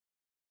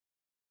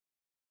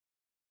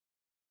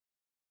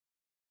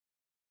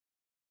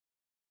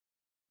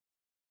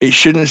it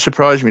shouldn't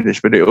surprise me,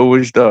 this, but it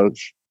always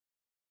does.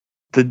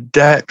 The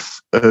depth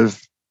of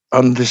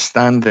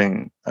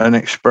understanding and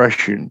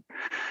expression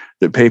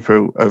that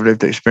people of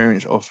lived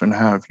experience often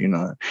have,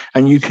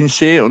 and you can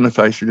see it on the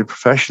face of the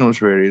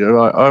professionals, really. They're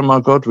like, oh my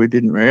God, we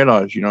didn't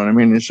realize, you know what I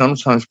mean? And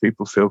sometimes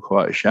people feel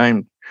quite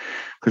ashamed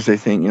because they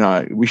think,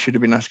 we should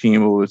have been asking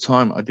him all the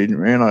time. I didn't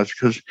realize,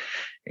 because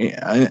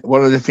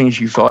one of the things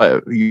you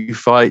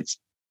fight,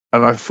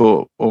 and I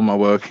fought all my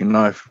working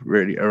life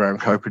really around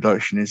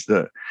co-production, is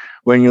that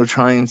when you're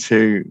trying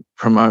to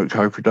promote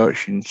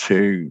co-production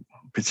to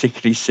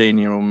particularly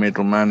senior or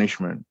middle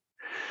management,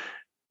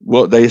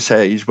 what they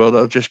say is, well,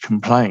 they'll just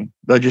complain.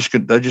 They're just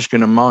going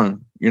to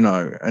moan,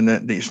 and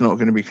that it's not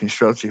going to be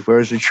constructive.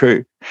 Whereas the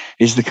truth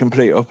is the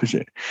complete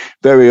opposite.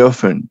 Very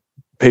often,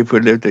 people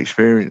with lived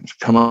experience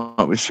come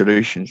up with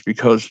solutions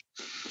because,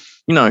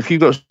 if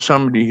you've got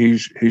somebody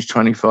who's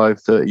 25,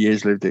 30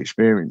 years lived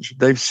experience,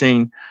 they've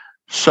seen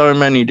so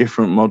many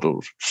different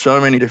models,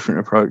 so many different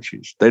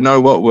approaches. They know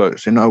what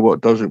works, they know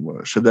what doesn't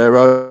work. So their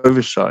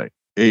oversight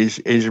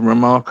is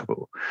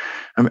remarkable.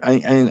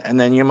 And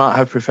then you might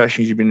have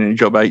professionals who've been in a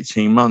job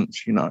 18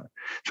 months,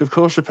 So of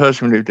course the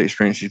person with lived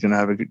experience is going to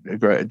have a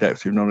greater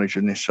depth of knowledge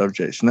on this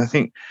subject. And I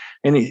think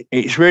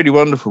it's really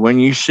wonderful when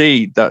you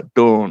see that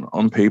dawn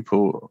on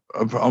people,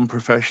 on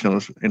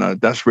professionals,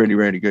 that's really,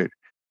 really good.